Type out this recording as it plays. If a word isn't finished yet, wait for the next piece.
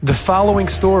The following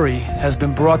story has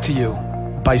been brought to you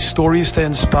by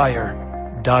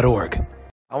StoriesToInspire.org.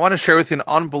 I want to share with you an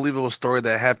unbelievable story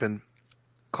that happened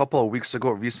a couple of weeks ago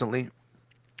recently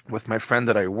with my friend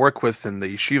that I work with in the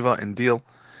yeshiva in Deal.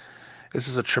 This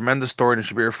is a tremendous story in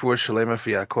Shabir Fuah Shalema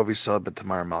for Yaakov Yisrael ben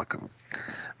Tamar Malka.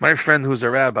 My friend, who's a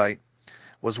rabbi,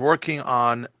 was working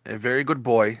on a very good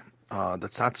boy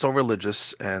that's not so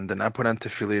religious and did not put on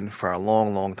tefillin for a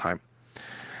long, long time.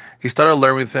 He started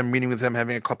learning with him, meeting with him,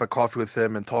 having a cup of coffee with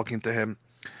him, and talking to him.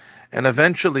 And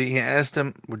eventually, he asked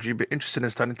him, would you be interested in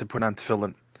starting to put on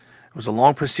tefillin? It was a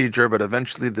long procedure, but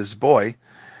eventually this boy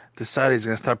decided he's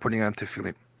going to start putting on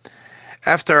tefillin.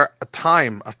 After a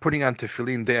time of putting on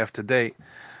tefillin day after day,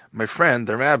 my friend,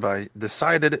 the rabbi,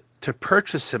 decided to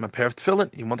purchase him a pair of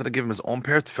tefillin. He wanted to give him his own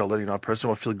pair of tefillin. You know, a person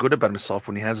will feel good about himself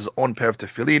when he has his own pair of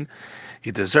tefillin.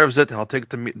 He deserves it, and he'll take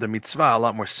the mitzvah a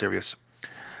lot more serious.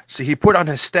 So he put on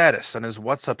his status, on his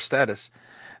WhatsApp status,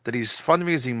 that he's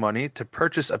fundraising money to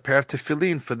purchase a pair of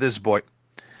tefillin for this boy.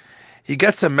 He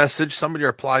gets a message, somebody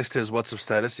replies to his WhatsApp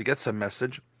status, he gets a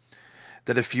message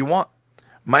that if you want,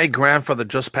 my grandfather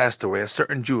just passed away, a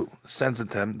certain Jew sends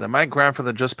it to him, that my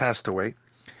grandfather just passed away,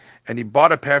 and he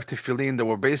bought a pair of tefillin that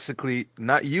were basically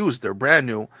not used, they're brand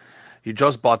new, he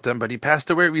just bought them, but he passed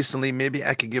away recently, maybe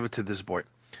I could give it to this boy.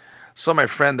 So my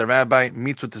friend, the rabbi,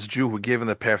 meets with this Jew who gave him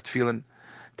the pair of tefillin,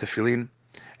 and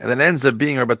then ends up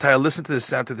being, Rabbatai, listen to this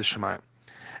sound to the Shema. It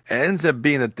ends up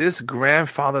being that this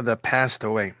grandfather that passed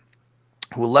away,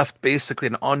 who left basically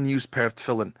an unused pair of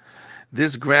tefillin,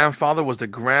 this grandfather was the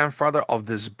grandfather of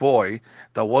this boy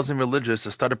that wasn't religious,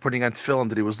 that started putting on tefillin,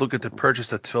 that he was looking to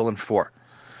purchase a tefillin for.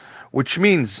 Which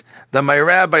means that my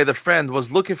rabbi, the friend,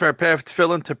 was looking for a pair of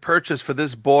tefillin to purchase for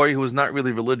this boy who was not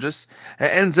really religious.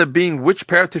 It ends up being, which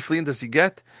pair of tefillin does he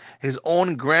get? His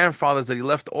own grandfather's that he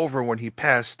left over when he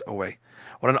passed away.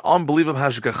 What an unbelievable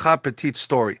Hashgacha Petit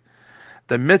story.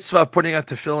 The mitzvah of putting on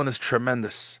tefillin is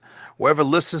tremendous. Whoever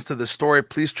listens to this story,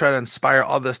 please try to inspire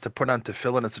others to put on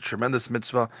tefillin. It's a tremendous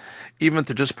mitzvah. Even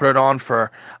to just put it on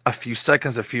for a few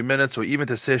seconds, a few minutes, or even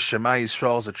to say Shema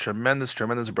Yisrael is a tremendous,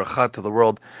 tremendous bracha to the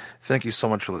world. Thank you so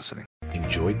much for listening.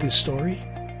 Enjoyed this story?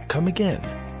 Come again.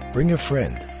 Bring a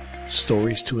friend.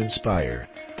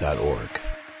 StoriesToInspire.org